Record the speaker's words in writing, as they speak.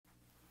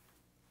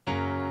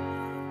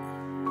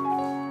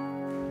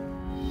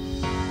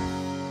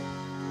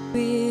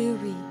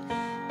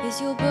Is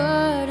your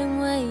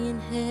burden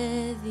weighing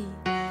heavy?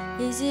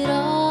 Is it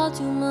all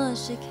too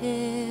much to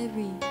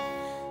carry?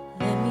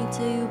 Let me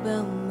tell you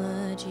about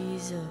my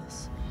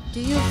Jesus. Do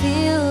you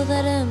feel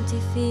that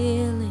empty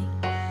feeling?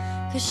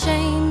 'Cause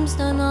shame's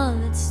done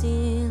all it's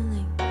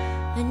stealing,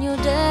 and you're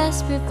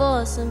desperate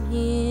for some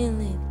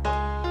healing.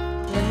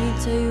 Let me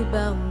tell you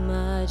about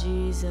my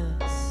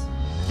Jesus.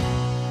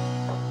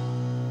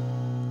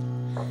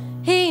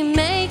 He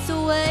makes a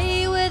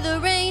way where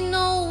there ain't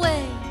no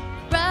way,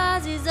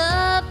 rises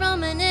up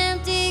from an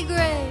empty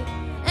grave.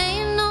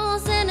 Ain't no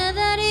sinner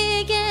that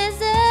he can't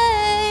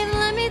save.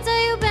 Let me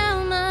tell you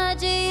about my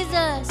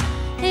Jesus.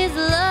 His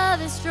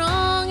love is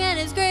strong and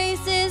his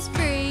grace is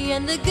free,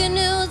 and the good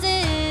news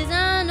is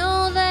I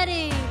know that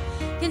he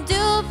can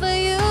do for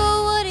you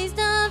what he's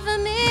done for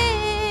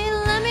me.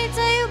 Let me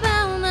tell you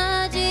about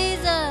my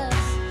Jesus,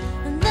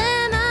 and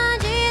let my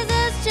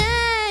Jesus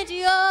change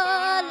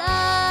your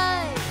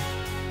life.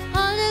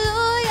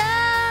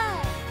 Hallelujah,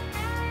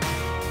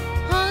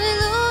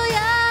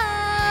 hallelujah,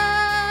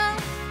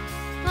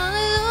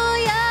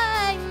 hallelujah,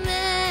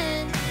 amen,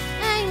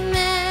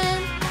 amen.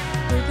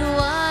 Who can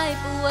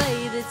wipe away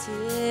the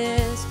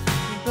tears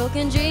from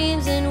broken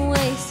dreams and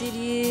wasted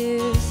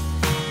years?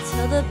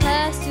 Tell the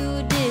past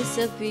to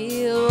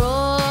disappear.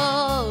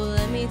 Oh,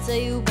 let me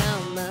tell you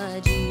about my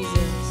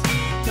Jesus.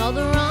 All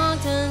the wrong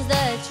turns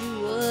that you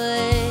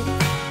would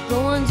go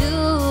undo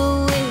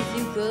if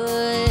you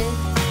could.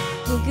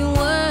 Who can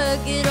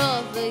work it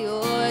all for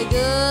your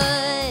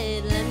good?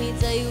 Let me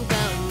tell you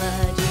about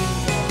my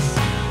Jesus.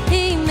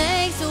 He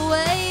makes a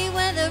way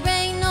where there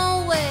ain't no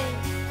way,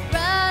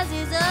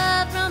 rises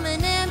up from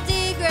an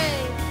empty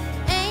grave.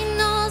 Ain't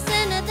no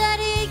sinner that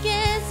he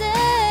can't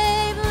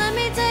save. Let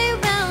me tell you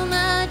about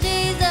my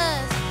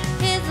Jesus.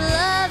 His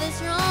love is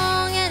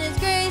strong and his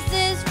grace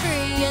is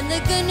free, and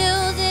the good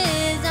news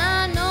is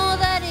I know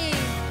that he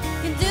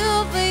can do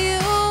for you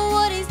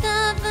what he's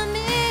done for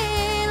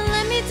me.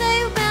 Let me tell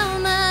you about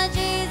my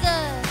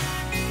Jesus,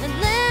 and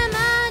let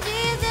my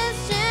Jesus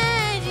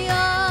change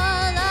your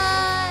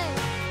life.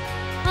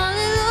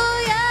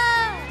 Hallelujah,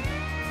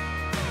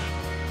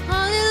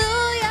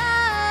 hallelujah,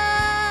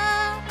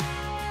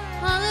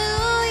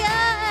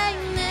 hallelujah,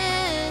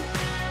 amen,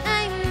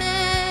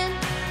 amen,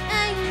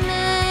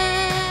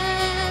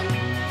 amen.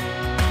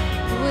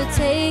 Who would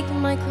take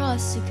my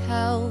cross to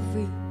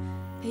Calvary,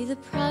 pay the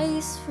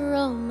price for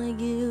all my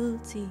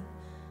guilty?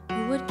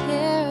 Who would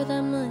care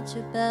that much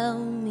about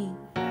me?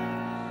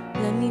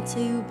 Let me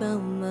tell you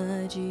about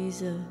my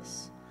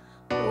Jesus.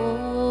 Oh.